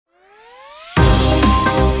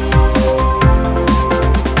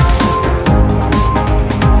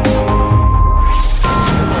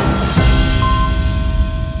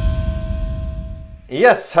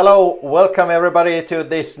Yes, hello, welcome everybody to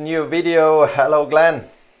this new video. Hello Glenn.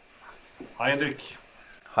 Hi Hendrik.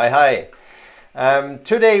 Hi.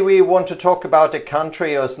 Today we want to talk about a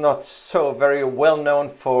country that's not so very well known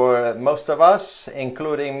for most of us,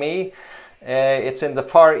 including me. It's in the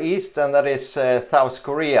Far East, and that is South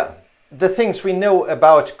Korea. The things we know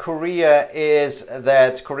about Korea is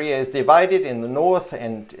that Korea is divided in the north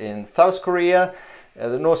and in South Korea.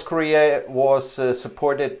 The North Korea was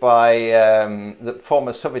supported by the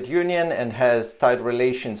former Soviet Union and has tight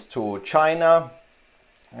relations to China.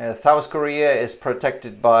 South Korea is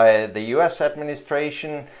protected by the US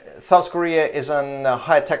administration. South Korea is a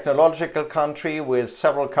high technological country with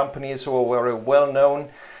several companies who are very well known,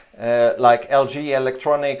 like LG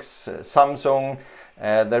Electronics, Samsung.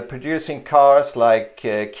 They're producing cars like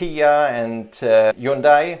Kia and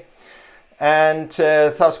Hyundai. And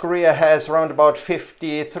South Korea has around about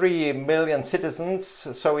 53 million citizens,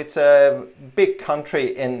 so it's a big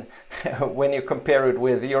country in when you compare it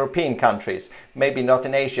with European countries, maybe not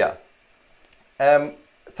in Asia.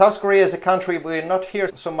 South Korea is a country we not hear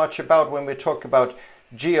so much about when we talk about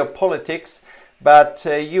geopolitics, but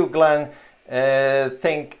you, Glenn,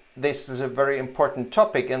 think this is a very important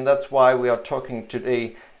topic, and that's why we are talking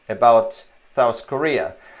today about South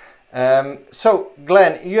Korea. So,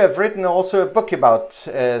 Glenn, you have written also a book about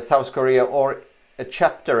South Korea, or a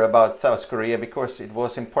chapter about South Korea, because it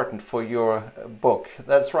was important for your book.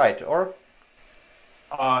 That's right, or?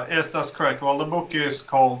 Yes, that's correct. Well, the book is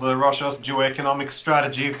called Russia's Geoeconomic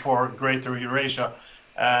Strategy for Greater Eurasia,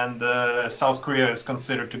 and South Korea is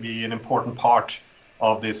considered to be an important part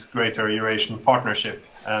of this Greater Eurasian partnership.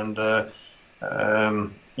 And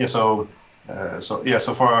so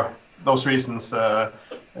for those reasons,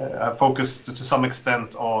 I focused to some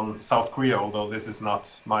extent on South Korea, although this is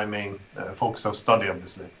not my main focus of study,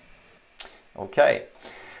 obviously. Okay.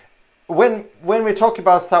 When we talk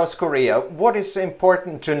about South Korea, what is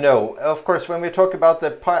important to know? Of course, when we talk about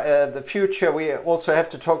the future, we also have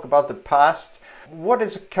to talk about the past. What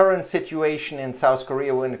is the current situation in South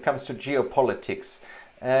Korea when it comes to geopolitics?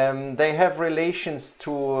 They have relations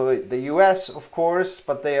to the US, of course,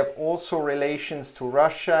 but they have also relations to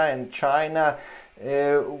Russia and China.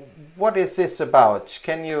 What is this about?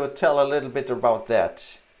 Can you tell a little bit about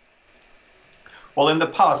that? Well, in the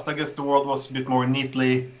past, I guess the world was a bit more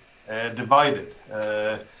neatly divided.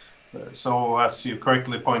 So, as you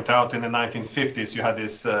correctly point out, in the 1950s, you had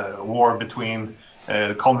this war between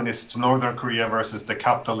the communist Northern Korea versus the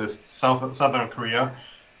capitalist Southern Korea.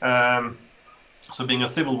 So being a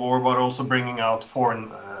civil war, but also bringing out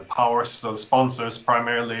foreign powers, so sponsors,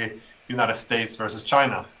 primarily United States versus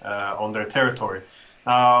China on their territory.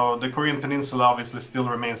 Now, the Korean Peninsula obviously still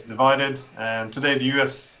remains divided, and today the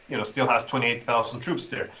US, still has 28,000 troops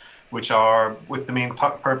there, which are with the main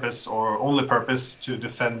purpose or only purpose to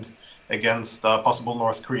defend against a possible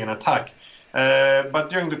North Korean attack. But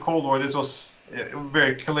during the Cold War, this was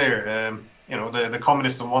very clear. The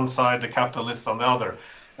communists on one side, the capitalists on the other.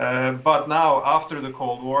 But now, after the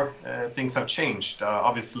Cold War, things have changed.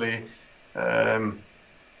 Obviously,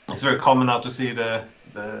 it's very common now to see the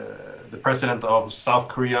president of South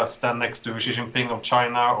Korea stand next to Xi Jinping of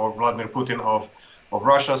China or Vladimir Putin of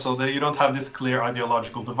Russia, so that you don't have this clear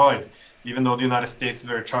ideological divide. Even though the United States is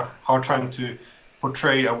very hard trying to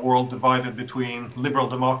portray a world divided between liberal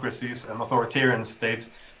democracies and authoritarian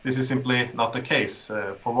states, this is simply not the case.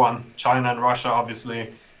 For one, China and Russia obviously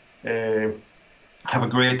have a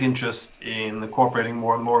great interest in cooperating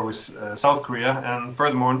more and more with South Korea, and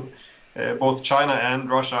furthermore, both China and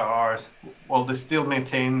Russia they still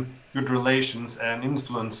maintain good relations and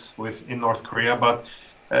influence in North Korea, but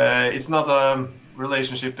it's not a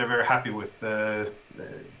relationship they're very happy with.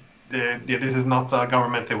 This is not a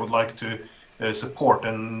government they would like to support,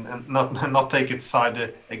 and not take its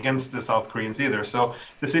side against the South Koreans either. So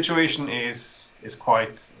the situation is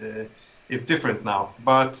quite different now,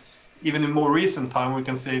 but even in more recent time, we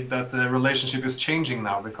can say that the relationship is changing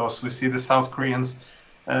now, because we see the South Koreans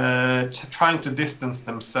trying to distance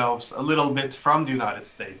themselves a little bit from the United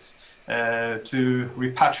States to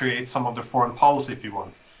repatriate some of their foreign policy, if you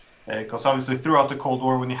want. Because obviously throughout the Cold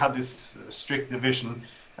War, when you had this strict division,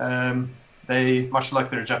 they, much like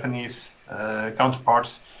their Japanese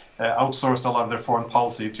counterparts, outsourced a lot of their foreign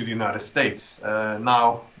policy to the United States.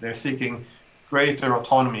 Now they're seeking greater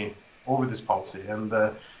autonomy over this policy, and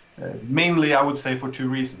mainly, I would say, for two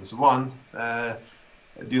reasons. One, the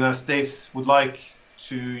United States would like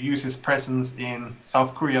to use its presence in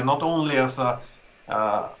South Korea not only as a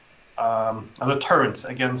deterrent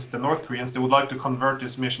against the North Koreans. They would like to convert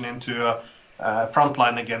this mission into a front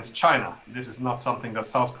line against China. This is not something that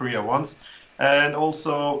South Korea wants. And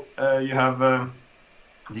also, you have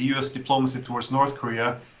the US diplomacy towards North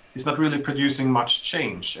Korea is not really producing much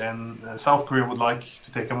change, and South Korea would like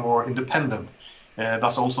to take a more independent,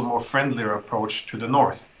 thus also more friendlier approach to the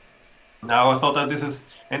North. Now, I thought that this is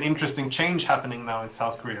an interesting change happening now in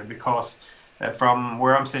South Korea, because from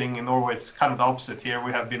where I'm sitting in Norway, it's kind of the opposite here.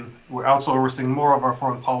 We're outsourcing more of our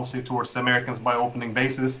foreign policy towards the Americans by opening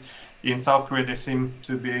bases. In South Korea, they seem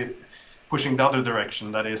to be pushing the other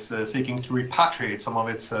direction, that is seeking to repatriate some of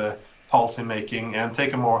its policy making and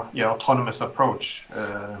take a more autonomous approach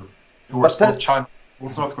towards both China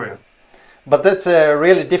and North Korea. But that's a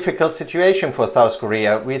really difficult situation for South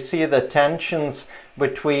Korea. We see the tensions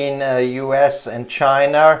between US and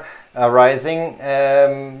China rising,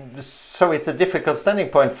 so it's a difficult standing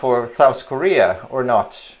point for South Korea, or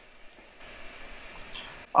not?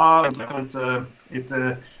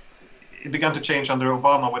 It began to change under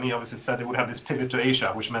Obama, when he obviously said they would have this pivot to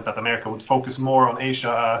Asia, which meant that America would focus more on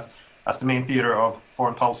Asia as the main theater of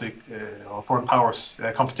foreign policy or foreign powers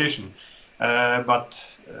competition. But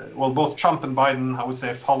both Trump and Biden, I would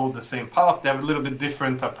say, followed the same path. They have a little bit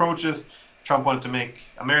different approaches. Trump wanted to make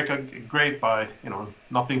America great by,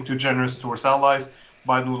 not being too generous towards allies.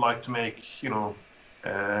 Biden would like to make,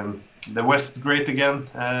 the West great again.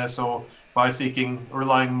 So by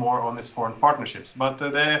relying more on its foreign partnerships. But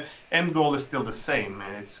the end goal is still the same.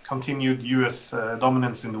 It's continued US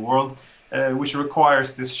dominance in the world, which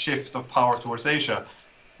requires this shift of power towards Asia.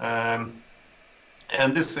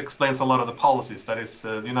 And this explains a lot of the policies. That is,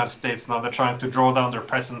 the United States now, they're trying to draw down their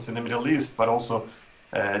presence in the Middle East, but also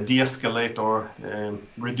de-escalate or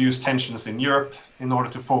reduce tensions in Europe in order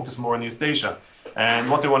to focus more on East Asia. And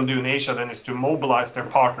what they want to do in Asia then is to mobilize their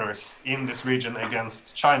partners in this region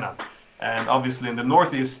against China. And obviously in the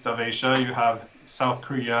northeast of Asia, you have South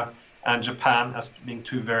Korea and Japan as being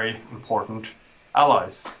two very important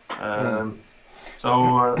allies.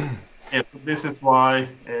 So this is why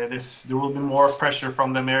there will be more pressure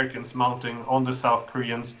from the Americans mounting on the South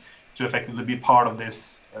Koreans to effectively be part of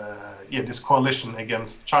this this coalition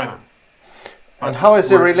against China. And how is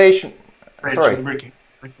the relation? Sorry.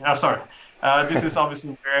 This is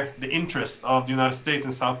obviously where the interest of the United States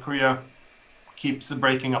and South Korea keeps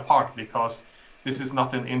breaking apart, because this is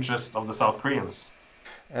not in the interest of the South Koreans.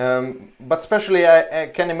 But especially I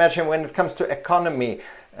can imagine when it comes to economy,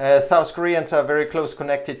 South Koreans are very close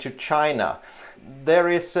connected to China. There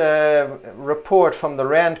is a report from the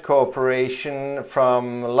RAND Corporation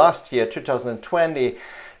from last year, 2020.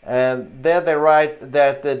 There they write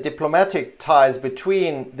that the diplomatic ties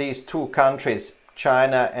between these two countries,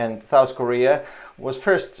 China and South Korea, was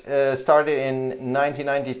first started in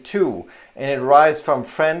 1992, and it rise from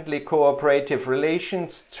friendly cooperative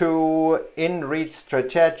relations to in-reach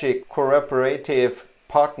strategic cooperative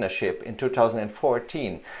partnership in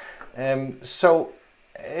 2014. So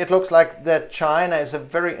it looks like that China is a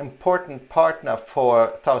very important partner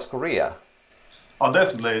for South Korea. Oh,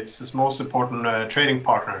 definitely, it's its most important trading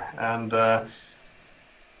partner, and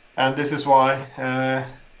this is why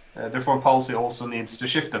their foreign policy also needs to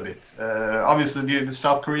shift a bit. Obviously, the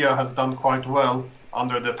South Korea has done quite well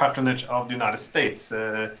under the patronage of the United States.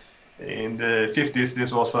 In the 50s,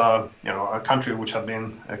 this was a country which had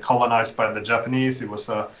been colonized by the Japanese. It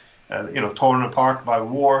was torn apart by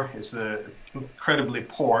war. It's incredibly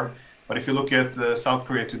poor. But if you look at South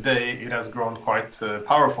Korea today, it has grown quite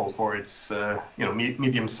powerful for its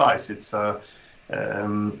medium size. It's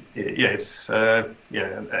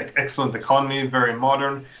excellent economy, very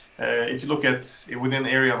modern. If you look at within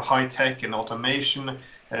the area of high tech and automation,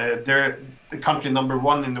 they're the country number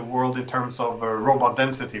one in the world in terms of robot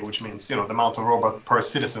density, which means the amount of robot per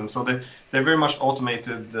citizen. So they're very much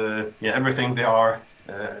automated. Everything they are.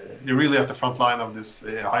 They're really at the front line of this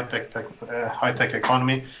high tech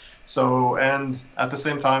economy. So, and at the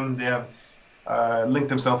same time, they have linked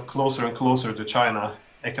themselves closer and closer to China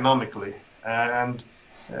economically. And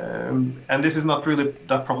this is not really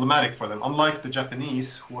that problematic for them. Unlike the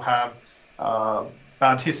Japanese, who have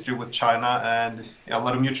bad history with China and a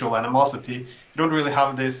lot of mutual animosity, you don't really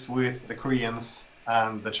have this with the Koreans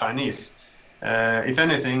and the Chinese. If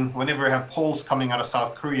anything, whenever you have polls coming out of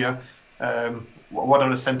South Korea, what are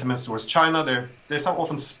the sentiments towards China? They're so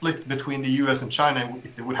often split between the US and China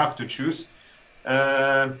if they would have to choose.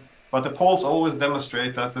 But the polls always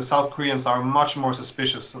demonstrate that the South Koreans are much more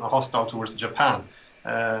suspicious and hostile towards Japan.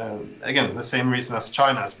 Again, the same reason as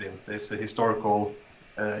China has been. There's the historical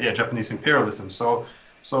Japanese imperialism. So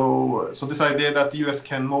this idea that the US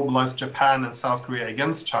can mobilize Japan and South Korea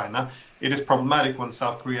against China, it is problematic when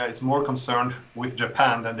South Korea is more concerned with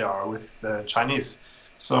Japan than they are with the Chinese.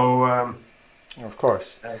 So Of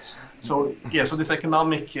course. So this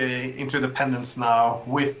economic interdependence now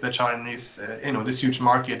with the Chinese, this huge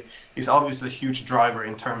market is obviously a huge driver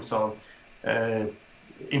in terms of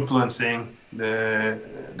influencing the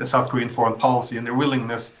South Korean foreign policy and their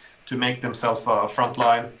willingness to make themselves a front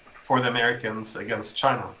line for the Americans against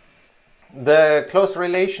China. The close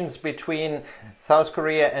relations between South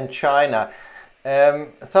Korea and China.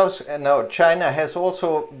 China has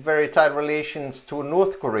also very tight relations to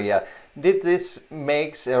North Korea. Did this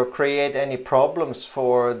make or create any problems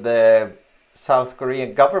for the South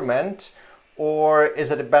Korean government, or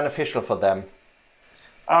is it beneficial for them?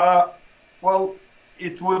 Well,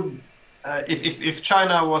 it would, if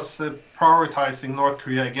China was prioritizing North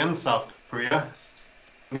Korea against South Korea,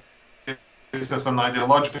 this is an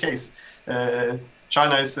ideological case.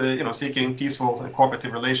 China is, seeking peaceful and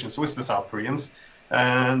cooperative relations with the South Koreans,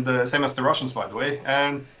 and same as the Russians, by the way.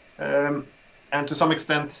 And to some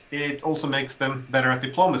extent, it also makes them better at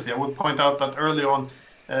diplomacy. I would point out that early on,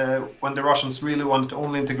 when the Russians really wanted to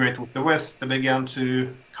only integrate with the West, they began to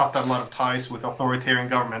cut a lot of ties with authoritarian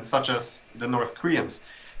governments, such as the North Koreans.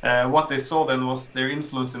 What they saw then was their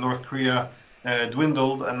influence in North Korea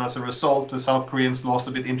dwindled, and as a result, the South Koreans lost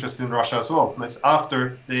a bit interest in Russia as well.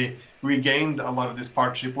 After they regained a lot of this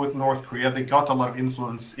partnership with North Korea, they got a lot of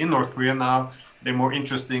influence in North Korea. Now they're more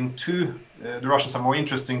interesting to the Russians are more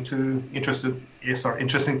interesting to the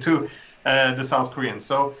South Koreans.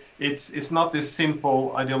 So it's not this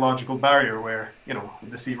simple ideological barrier where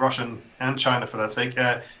they see Russian and China, for that sake,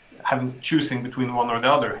 choosing between one or the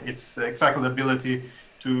other. It's exactly the ability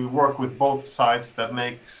to work with both sides that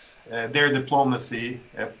makes their diplomacy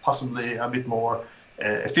possibly a bit more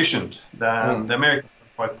efficient than the Americans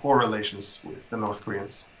have quite poor relations with the North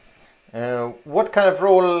Koreans. What kind of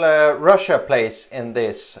role Russia plays in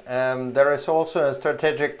this? There is also a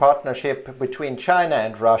strategic partnership between China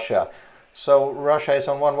and Russia. So Russia is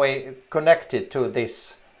on one way connected to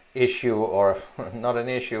this issue, or not an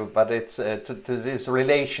issue, but it's to this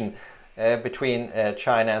relation between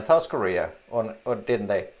China and South Korea, or didn't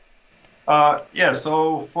they?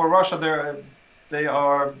 So for Russia,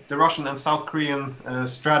 the Russian and South Korean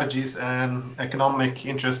strategies and economic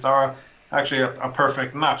interests are actually a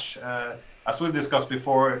perfect match. As we've discussed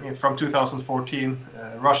before, from 2014,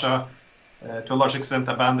 Russia, to a large extent,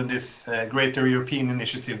 abandoned this Greater European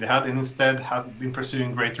initiative they had, and instead have been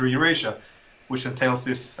pursuing Greater Eurasia, which entails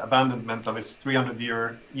this abandonment of its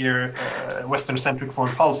 300-year Western-centric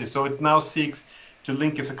foreign policy. So it now seeks to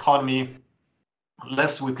link its economy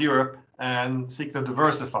less with Europe and seek to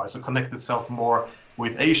diversify, so connect itself more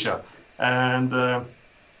with Asia. And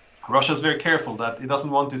Russia is very careful that it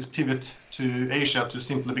doesn't want its pivot to Asia to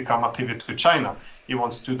simply become a pivot to China. It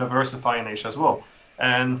wants to diversify in Asia as well.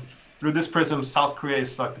 And through this prism, South Korea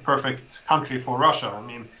is like the perfect country for Russia. I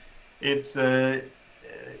mean, it's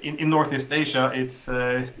in Northeast Asia, it's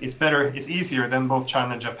better, it's easier than both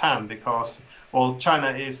China and Japan, because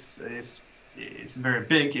China is very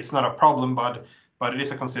big. It's not a problem, but it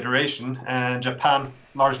is a consideration. And Japan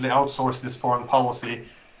largely outsourced this foreign policy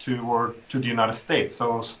to the United States.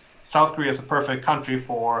 So South Korea is a perfect country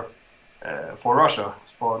for Russia,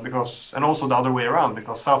 and also the other way around,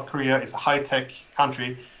 because South Korea is a high-tech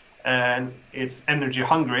country and it's energy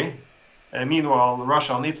hungry. Meanwhile,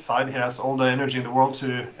 Russia on its side, it has all the energy in the world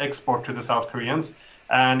to export to the South Koreans,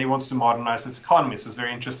 and it wants to modernize its economy. So it's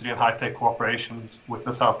very interested in high-tech cooperation with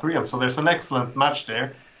the South Koreans. So there's an excellent match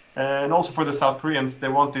there. And also for the South Koreans, they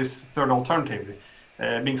want this third alternative.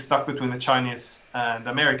 Being stuck between the Chinese and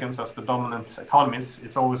the Americans as the dominant economies,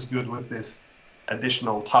 it's always good with this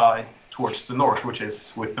additional tie towards the north, which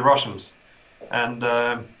is with the Russians. And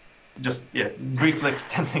briefly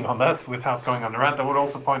extending on that without going on a rant, I would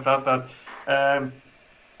also point out that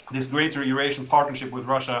this Greater Eurasian partnership with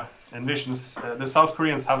Russia envisions, the South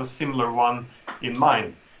Koreans have a similar one in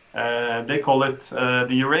mind. They call it the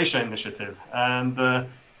Eurasia Initiative, and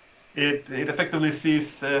it effectively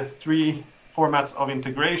sees three formats of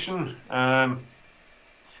integration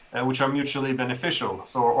which are mutually beneficial,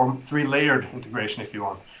 or three-layered integration, if you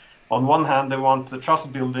want. On one hand, they want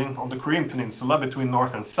trust building on the Korean Peninsula between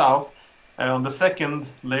North and South. On the second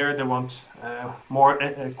layer, they want more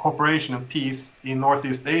cooperation and peace in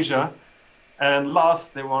Northeast Asia. And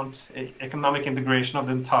last, they want economic integration of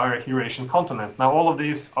the entire Eurasian continent. Now, all of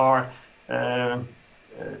these are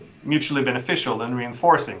mutually beneficial and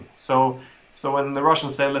reinforcing. So when the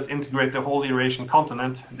Russians say, let's integrate the whole Eurasian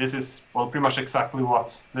continent, this is, pretty much exactly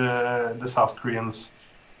what the South Koreans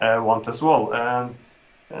want as well.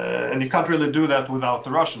 And you can't really do that without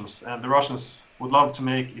the Russians. And the Russians would love to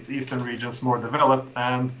make its eastern regions more developed.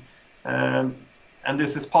 And And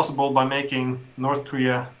this is possible by making North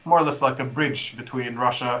Korea more or less like a bridge between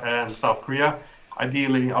Russia and South Korea,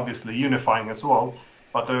 ideally, obviously, unifying as well.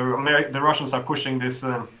 But the Russians are pushing this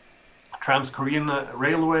trans-Korean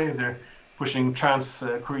railway, they're pushing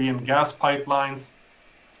trans-Korean gas pipelines,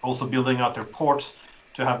 also building out their ports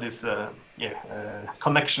to have this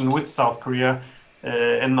connection with South Korea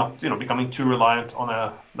and not becoming too reliant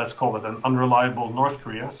on let's call it an unreliable North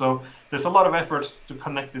Korea. So there's a lot of efforts to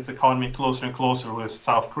connect this economy closer and closer with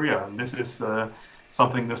South Korea. And this is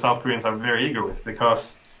something the South Koreans are very eager with,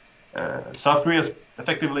 because South Korea is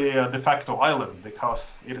effectively a de facto island,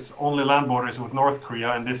 because it is only land borders with North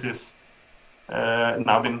Korea, and this is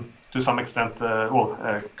now been to some extent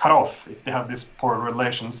cut off. If they have these poor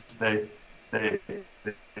relations, they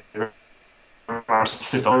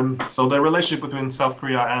sit on. So the relationship between South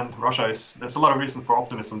Korea and Russia there's a lot of reason for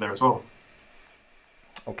optimism there as well.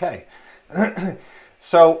 Okay.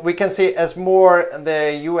 So we can see as more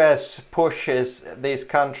the US pushes these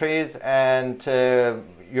countries, and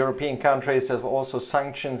European countries have also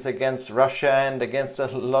sanctions against Russia and against a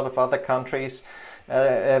lot of other countries,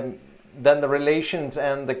 then the relations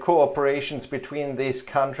and the cooperations between these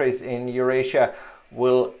countries in Eurasia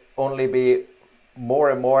will only be more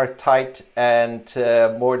and more tight and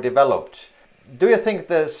more developed. Do you think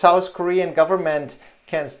the South Korean government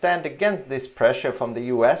can stand against this pressure from the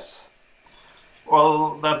US?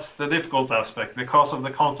 Well, that's the difficult aspect. Because of the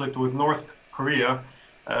conflict with North Korea,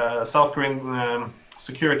 South Korean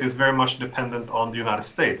security is very much dependent on the United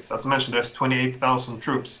States. As I mentioned, there's 28,000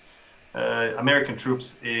 troops, American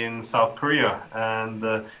troops in South Korea, and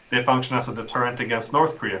they function as a deterrent against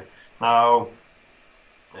North Korea. Now,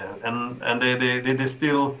 and they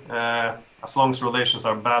still, as long as relations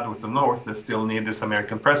are bad with the North, they still need this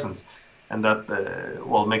American presence, and that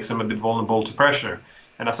makes them a bit vulnerable to pressure.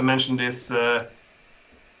 And as I mentioned, the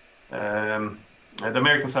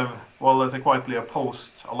Americans have, as they quietly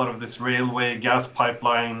opposed a lot of this railway, gas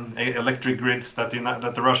pipeline, electric grids that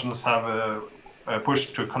the Russians have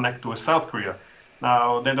pushed to connect with South Korea.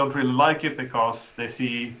 Now, they don't really like it because they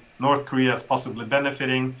see North Korea as possibly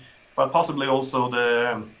benefiting, but possibly also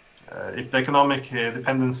if the economic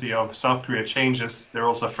dependency of South Korea changes, they're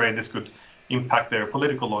also afraid this could impact their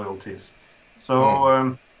political loyalties.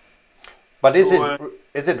 So, but is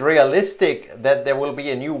it realistic that there will be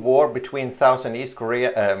a new war between South and East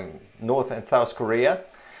Korea, North and South Korea?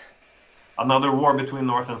 Another war between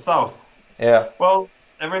North and South? Yeah. Well,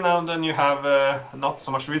 every now and then you have, not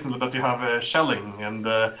so much recently, but you have shelling, and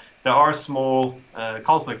there are small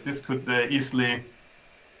conflicts. This could easily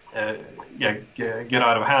get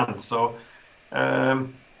out of hand. So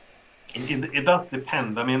it does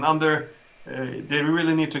depend. I mean, they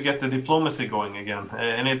really need to get the diplomacy going again,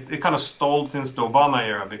 and it kind of stalled since the Obama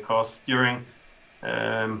era, because during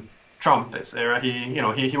Trump's era,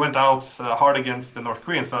 he went out hard against the North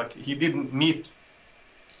Koreans. So he didn't meet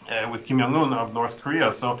with Kim Jong-un of North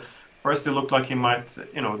Korea. So first it looked like he might,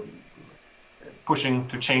 pushing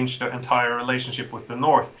to change the entire relationship with the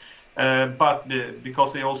North. But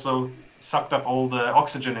because they also sucked up all the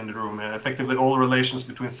oxygen in the room, effectively all relations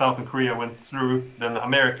between South and Korea went through then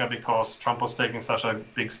America, because Trump was taking such a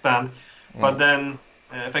big stand. But then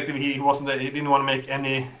effectively he didn't want to make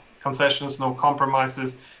any concessions, no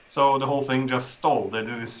compromises. So the whole thing just stalled. They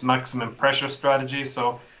did this maximum pressure strategy,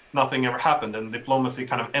 so nothing ever happened, and diplomacy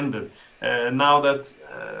kind of ended. Now that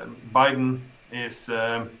Biden is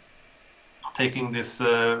taking this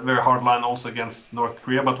very hard line also against North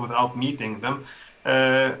Korea, but without meeting them,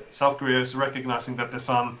 South Korea is recognizing that there's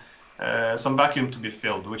some vacuum to be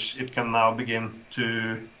filled, which it can now begin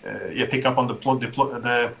to pick up on the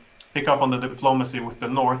diplomacy with the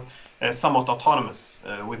North, somewhat autonomous,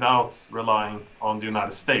 without relying on the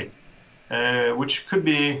United States, which could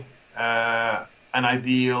be an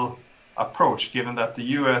ideal approach, given that the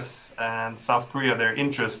US and South Korea, their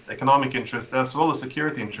economic interests, as well as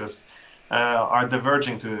security interests, are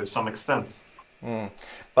diverging to some extent.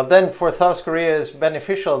 But then for South Korea is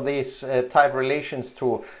beneficial, these tight relations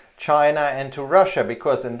to China and to Russia,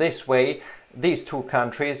 because in this way these two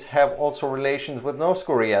countries have also relations with North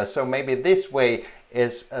Korea. So maybe this way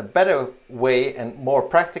is a better way and more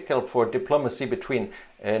practical for diplomacy between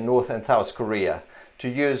North and South Korea, to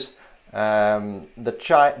use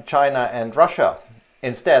China and Russia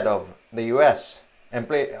instead of the US. And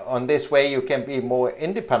on this way you can be more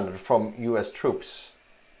independent from US troops.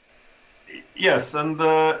 Yes, and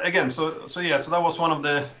again, so that was one of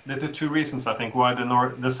the two reasons, I think, why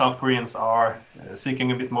the South Koreans are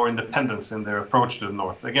seeking a bit more independence in their approach to the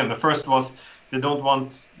North. Again, the first was they don't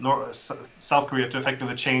want South Korea to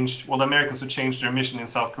effectively change, the Americans to change their mission in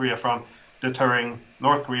South Korea from deterring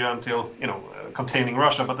North Korea until, containing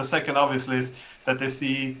Russia. But the second, obviously, is that they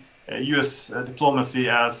see U.S. diplomacy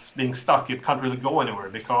as being stuck. It can't really go anywhere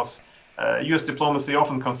because U.S. diplomacy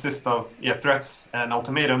often consists of threats and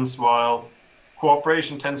ultimatums, while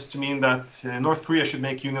cooperation tends to mean that North Korea should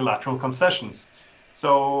make unilateral concessions.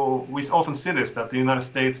 So we often see this, that the United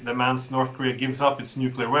States demands North Korea gives up its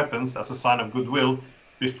nuclear weapons as a sign of goodwill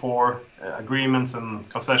before agreements and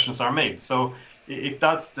concessions are made. So if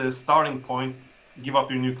that's the starting point, give up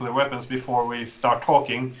your nuclear weapons before we start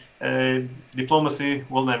talking, diplomacy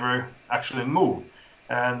will never actually move.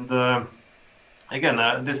 And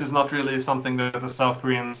again, this is not really something that the South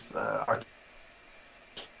Koreans are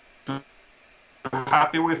too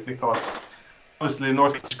happy with, because obviously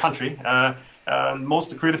North Korea is a country.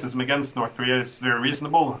 Most of the criticism against North Korea is very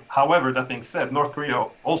reasonable. However, that being said, North Korea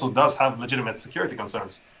also does have legitimate security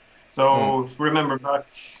concerns. So if we remember back,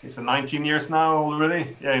 it's 19 years now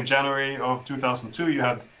already. Yeah, in January of 2002, you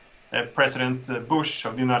had President Bush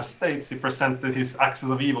of the United States. He presented his Axis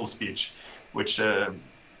of Evil speech, which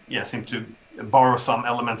seemed to borrow some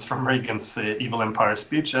elements from Reagan's Evil Empire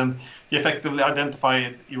speech. And he effectively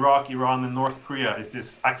identified Iraq, Iran, and North Korea as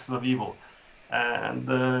this Axis of Evil. And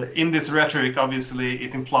in this rhetoric, obviously,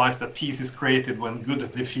 it implies that peace is created when good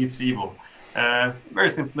defeats evil. Very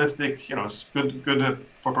simplistic, it's good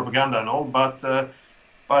for propaganda and all. But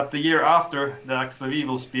the year after the Axis of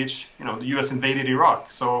Evil speech, the U.S. invaded Iraq.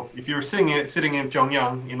 So if you're sitting in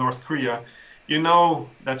Pyongyang in North Korea, you know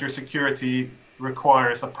that your security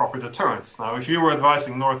requires a proper deterrence. Now, if you were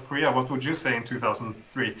advising North Korea, what would you say in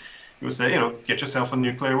 2003? You would say, get yourself a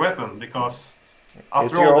nuclear weapon, because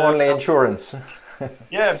it's your only insurance.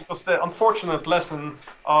 Yeah, because the unfortunate lesson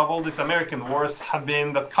of all these American wars have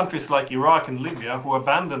been that countries like Iraq and Libya, who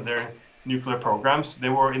abandoned their nuclear programs, they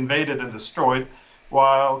were invaded and destroyed,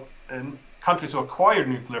 while countries who acquired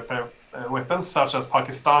nuclear weapons, such as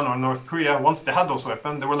Pakistan or North Korea, once they had those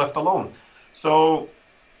weapons, they were left alone. So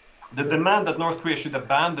the demand that North Korea should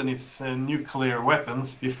abandon its nuclear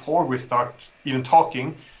weapons before we start even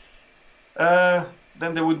talking,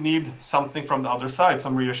 then they would need something from the other side,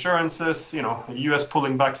 some reassurances, the U.S.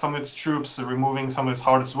 pulling back some of its troops, removing some of its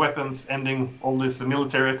hardest weapons, ending all these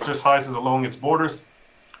military exercises along its borders.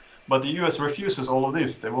 But the U.S. refuses all of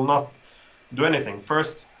this. They will not do anything.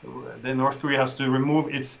 First, the North Korea has to remove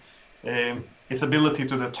its ability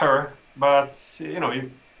to deter. But,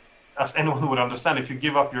 as anyone would understand, if you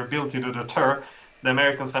give up your ability to deter, the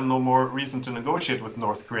Americans have no more reason to negotiate with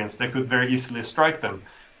North Koreans. They could very easily strike them.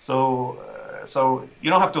 So you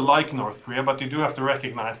don't have to like North Korea, but you do have to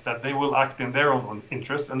recognize that they will act in their own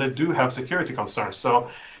interest, and they do have security concerns.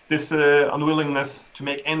 So this unwillingness to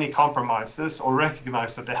make any compromises or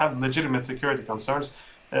recognize that they have legitimate security concerns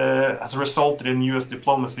has resulted in U.S.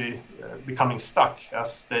 diplomacy becoming stuck,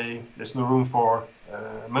 as there's no room for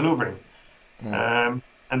maneuvering.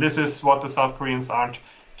 And this is what the South Koreans aren't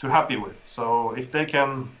too happy with. So if they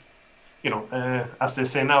can, as they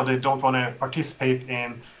say now, they don't want to participate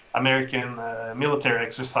in American military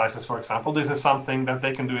exercises, for example. This is something that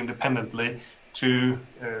they can do independently to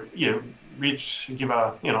give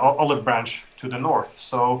a olive branch to the north.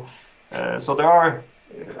 So there are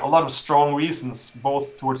a lot of strong reasons,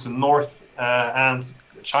 both towards the north and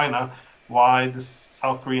China, why the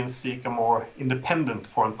South Koreans seek a more independent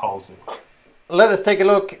foreign policy. Let us take a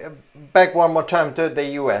look back one more time to the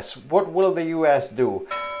US. What will the US do?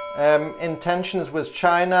 In tensions with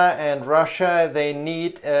China and Russia, they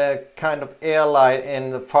need a kind of ally in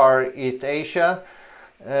the Far East Asia.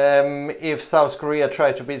 If South Korea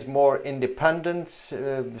try to be more independent,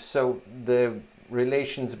 so the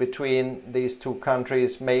relations between these two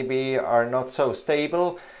countries maybe are not so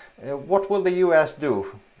stable, what will the US do?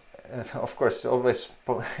 Of course, always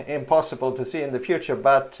impossible to see in the future,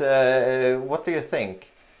 but what do you think?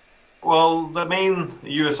 Well, the main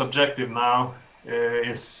US objective now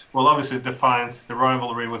obviously defines the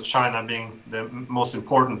rivalry with China being the most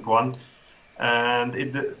important one. And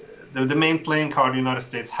the main playing card the United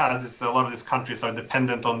States has is that a lot of these countries are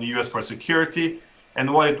dependent on the US for security.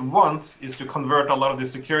 And what it wants is to convert a lot of the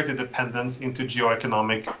security dependence into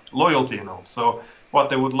geoeconomic loyalty. So what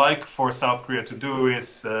they would like for South Korea to do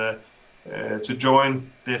is to join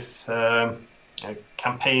this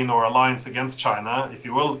campaign or alliance against China, if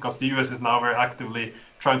you will, because the US is now very actively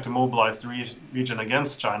trying to mobilize the region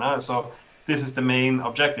against China. So this is the main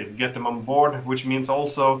objective, get them on board, which means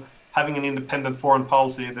also having an independent foreign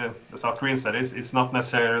policy, the South Koreans that is not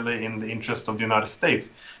necessarily in the interest of the United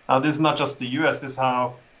States. Now, this is not just the US, this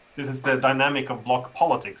is the dynamic of bloc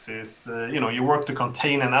politics, you work to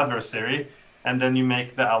contain an adversary and then you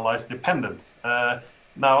make the allies dependent.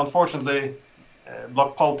 Now, unfortunately,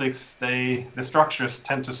 bloc politics, the structures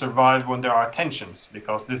tend to survive when there are tensions,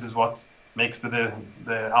 because this is what makes the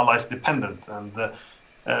allies dependent.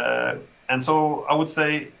 And so I would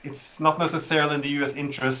say it's not necessarily in the U.S.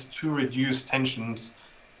 interest to reduce tensions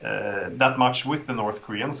that much with the North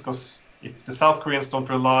Koreans, because if the South Koreans don't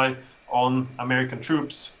rely on American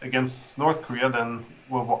troops against North Korea, then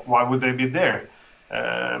well, why would they be there?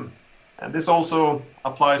 And this also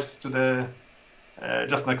applies to the,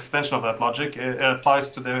 just an extension of that logic, it applies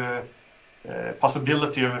to the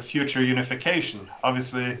possibility of a future unification.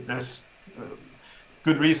 Obviously, there's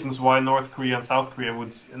good reasons why North Korea and South Korea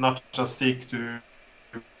would not just seek to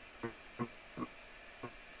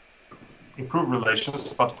improve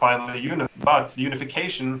relations, but finally unify. But the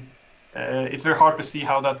unification, it's very hard to see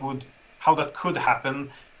how that could happen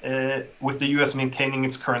with the U.S. maintaining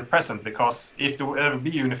its current presence, because if there would ever be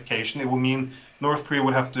unification, it would mean North Korea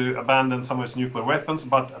would have to abandon some of its nuclear weapons,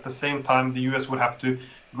 but at the same time, the U.S. would have to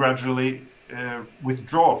gradually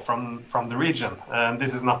withdraw from the region, and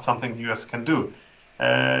this is not something the U.S. can do.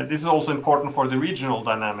 This is also important for the regional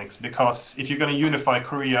dynamics, because if you're going to unify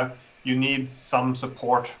Korea, you need some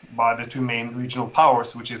support by the two main regional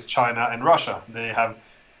powers, which is China and Russia. They have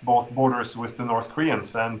both borders with the North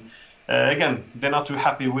Koreans, and again, they're not too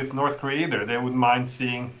happy with North Korea either. They wouldn't mind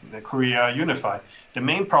seeing Korea unify. The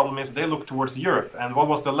main problem is they look towards Europe, and what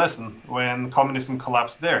was the lesson when communism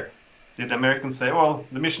collapsed there? Did the Americans say, well,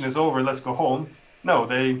 the mission is over, let's go home? No,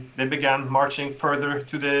 they began marching further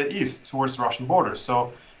to the east towards the Russian borders.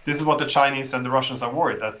 So this is what the Chinese and the Russians are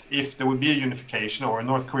worried, that if there would be a unification or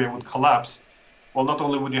North Korea would collapse, well, not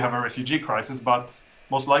only would you have a refugee crisis, but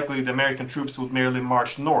most likely the American troops would merely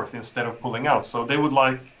march north instead of pulling out. So they would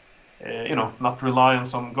like, not rely on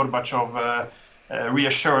some Gorbachev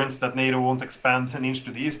reassurance that NATO won't expand an inch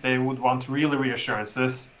to the east. They would want real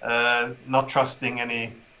reassurances, not trusting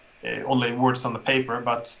any only words on the paper,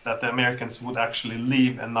 but that the Americans would actually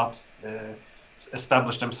leave and not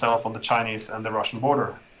establish themselves on the Chinese and the Russian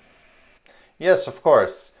border. Yes, of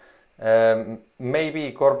course.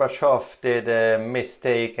 Maybe Gorbachev did a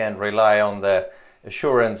mistake and rely on the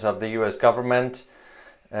assurance of the US government.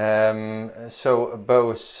 So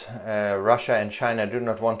both Russia and China do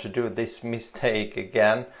not want to do this mistake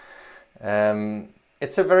again.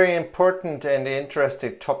 It's a very important and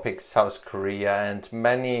interesting topic, South Korea, and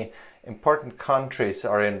many important countries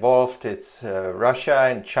are involved. It's Russia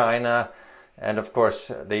and China and of course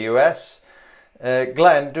the US.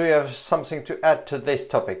 Glenn, do you have something to add to this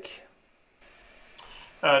topic?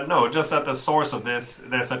 No, just at the source of this,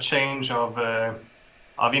 there's a change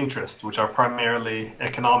of interest, which are primarily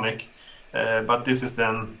economic, but this is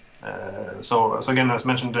then so again, as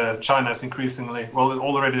mentioned, China is increasingly, well,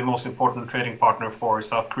 already the most important trading partner for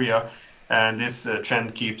South Korea, and this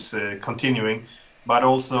trend keeps continuing. But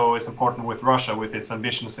also it's important with Russia, with its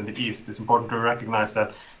ambitions in the east. It's important to recognize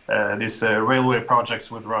that these railway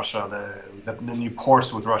projects with Russia, the new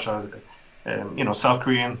ports with Russia, South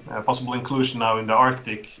Korean possible inclusion now in the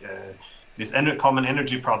Arctic, these common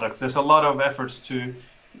energy products. There's a lot of efforts to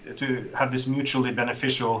have this mutually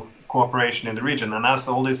beneficial cooperation in the region, and as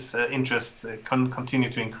all these interests continue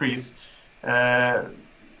to increase,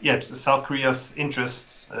 South Korea's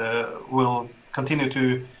interests will continue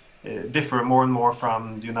to differ more and more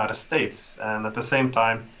from the United States. And at the same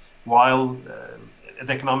time, while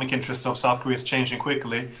the economic interest of South Korea is changing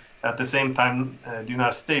quickly, at the same time the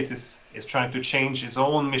United States is trying to change its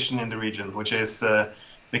own mission in the region, which is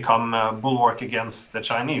become a bulwark against the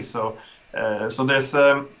Chinese. So there's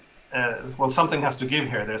something has to give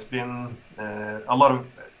here. There's been a lot of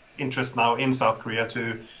interest now in South Korea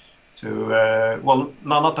to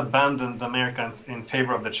not abandon America in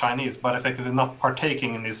favor of the Chinese, but effectively not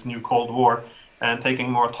partaking in this new Cold War and taking a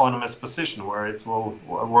more autonomous position where it will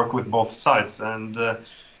work with both sides. And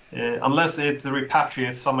unless it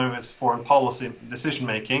repatriates some of its foreign policy decision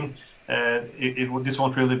making, this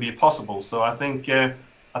won't really be possible. So I think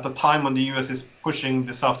at the time when the US is pushing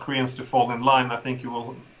the South Koreans to fall in line, I think you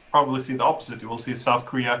will probably see the opposite. You will see South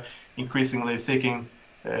Korea increasingly seeking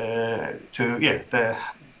to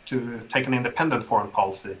take an independent foreign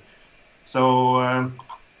policy. So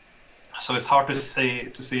it's hard to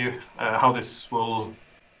see how this will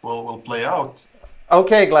play out.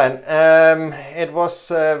 Okay, Glenn. It was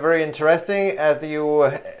very interesting. As you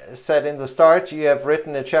said in the start, you have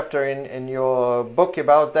written a chapter in your book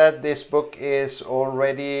about that. This book is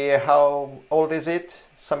already, how old is it?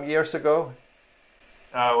 Some years ago?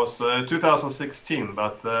 It was 2016,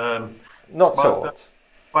 but not so old.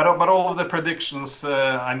 But all of the predictions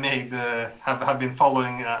I made have been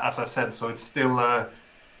following, as I said. So it's still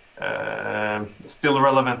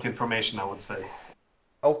relevant information, I would say.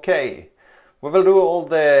 Okay. We will do all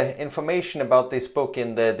the information about this book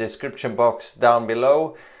in the description box down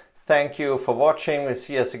below. Thank you for watching. We'll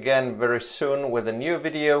see us again very soon with a new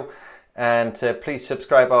video. And please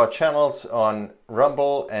subscribe our channels on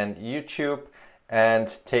Rumble and YouTube. And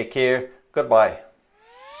take care. Goodbye.